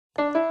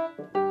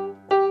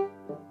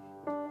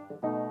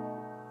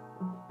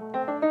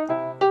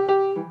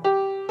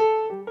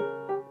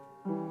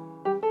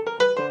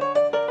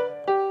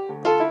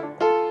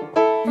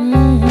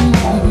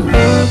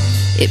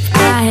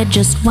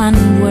just one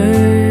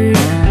word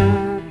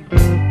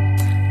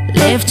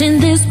left in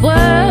this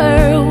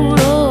world,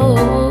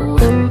 oh,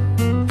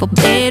 for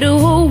better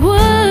or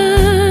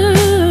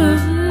worse.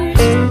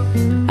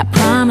 I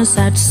promise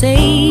I'd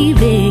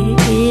save it,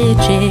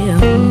 yeah,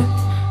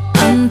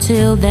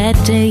 until that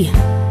day,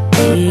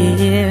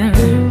 yeah.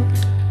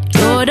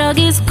 Your dog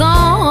is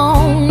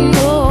gone,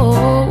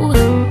 oh,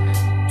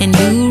 and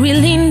you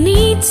really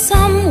need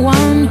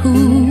someone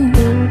who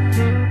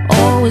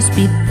always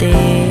be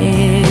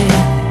there.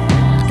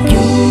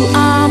 You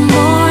are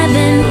more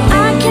than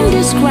I can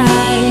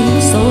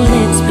describe, so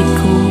let's be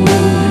cool.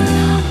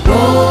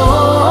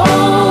 Oh,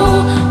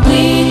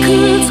 we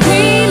could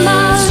scream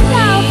out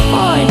loud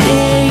for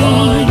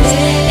days,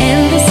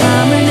 and the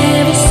summer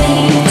never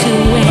seemed to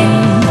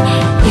end.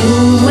 You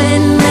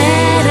went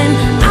mad and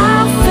I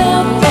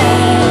felt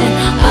bad,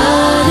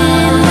 but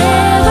it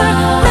never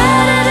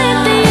mattered at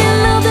the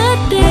end of the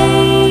day,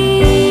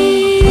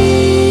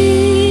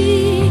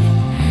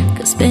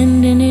 'cause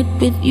spending it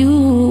with you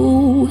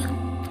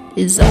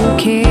is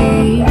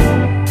okay.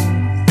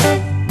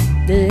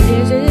 It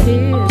is.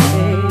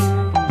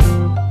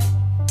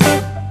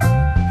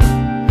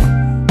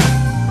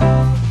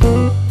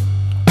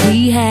 We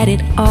had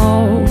it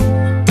all,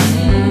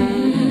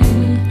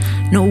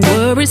 no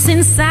worries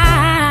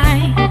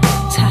inside.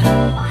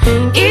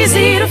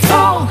 Easy to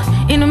fall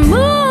in a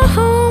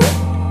mood.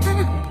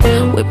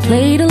 We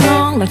played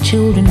along like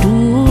children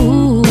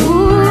do,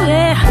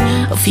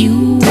 yeah. A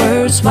few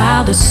words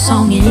while the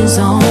song is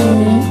on.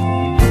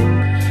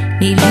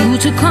 Need you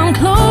to come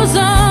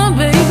closer,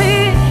 baby.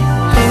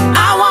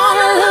 I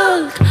wanna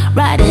look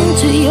right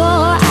into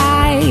your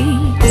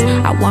eyes.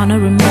 I wanna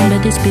remember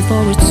this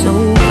before it's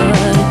over,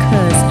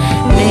 'cause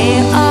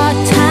there are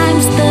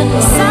times the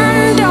sun